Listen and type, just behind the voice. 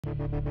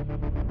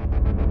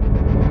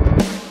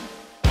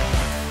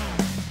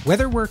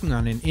Whether working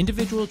on an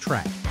individual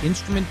track,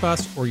 instrument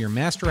bus, or your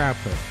master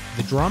output,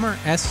 the Drawmer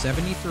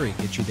S73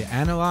 gets you the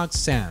analog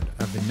sound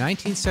of the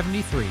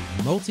 1973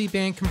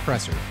 multi-band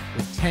compressor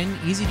with 10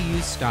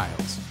 easy-to-use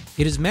styles.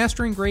 It is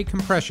mastering-grade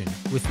compression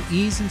with the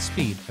ease and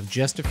speed of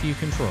just a few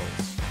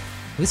controls.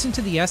 Listen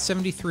to the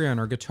S73 on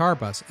our guitar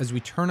bus as we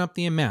turn up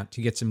the amount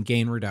to get some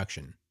gain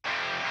reduction.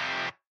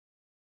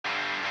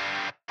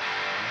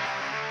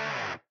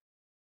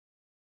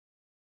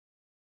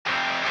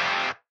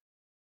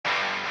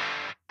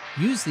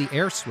 Use the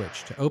air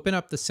switch to open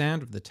up the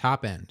sound of the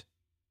top end.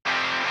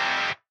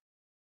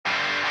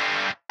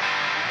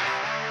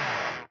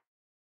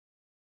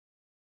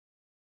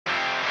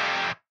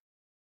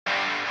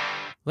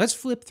 Let's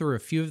flip through a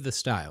few of the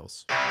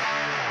styles.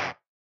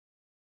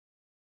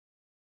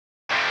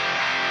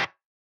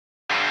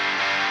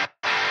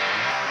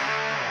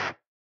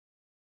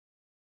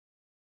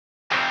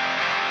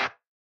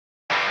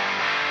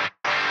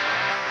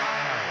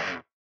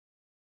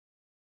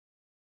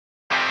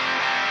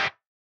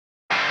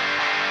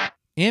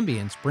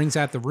 Ambience brings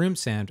out the room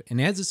sound and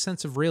adds a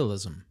sense of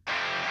realism.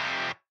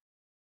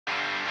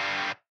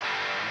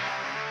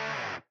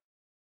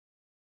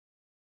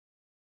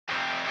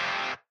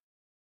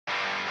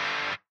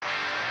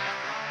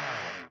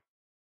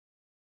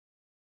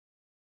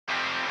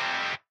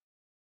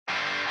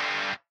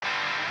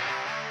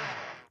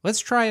 Let's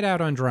try it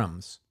out on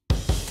drums.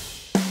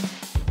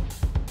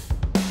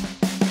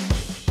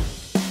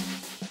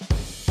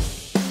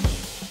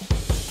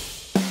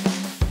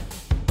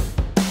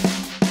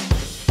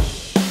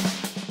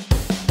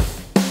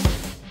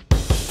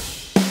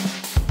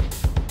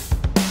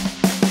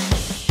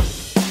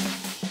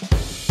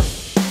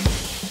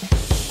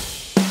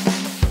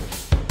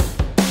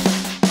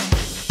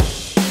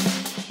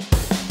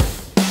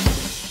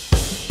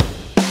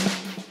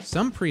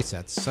 Some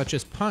presets, such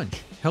as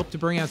punch, help to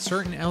bring out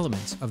certain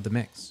elements of the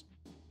mix.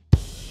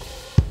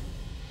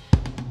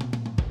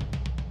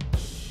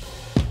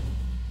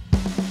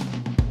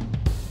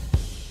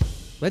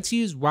 Let's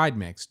use wide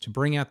mix to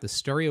bring out the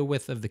stereo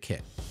width of the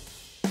kit.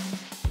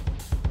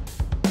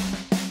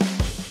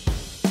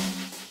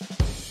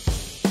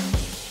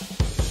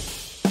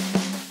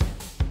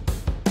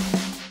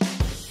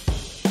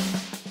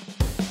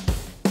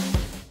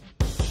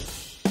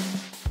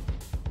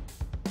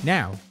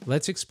 Now,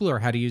 let's explore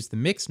how to use the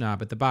mix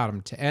knob at the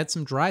bottom to add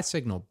some dry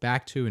signal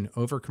back to an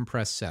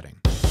overcompressed setting.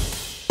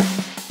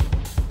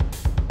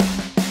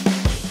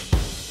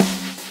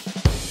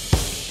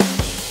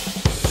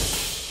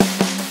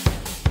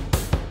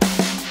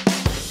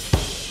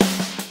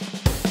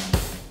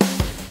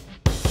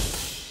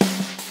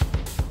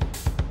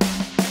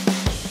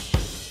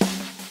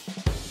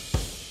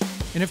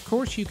 And of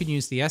course, you can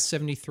use the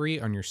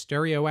S73 on your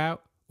stereo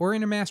out or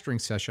in a mastering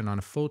session on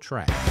a full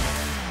track.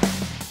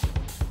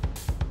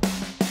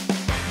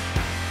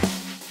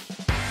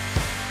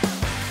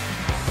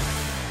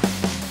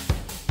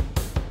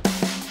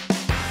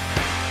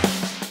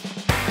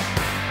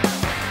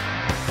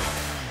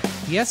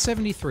 The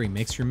S73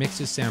 makes your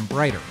mixes sound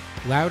brighter,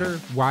 louder,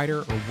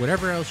 wider, or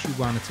whatever else you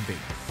want it to be.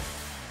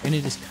 And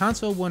it is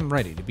Console 1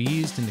 ready to be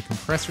used in the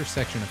compressor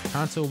section of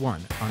Console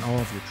 1 on all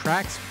of your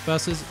tracks,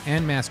 buses,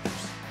 and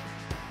masters.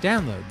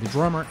 Download the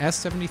Drawmer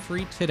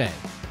S73 today.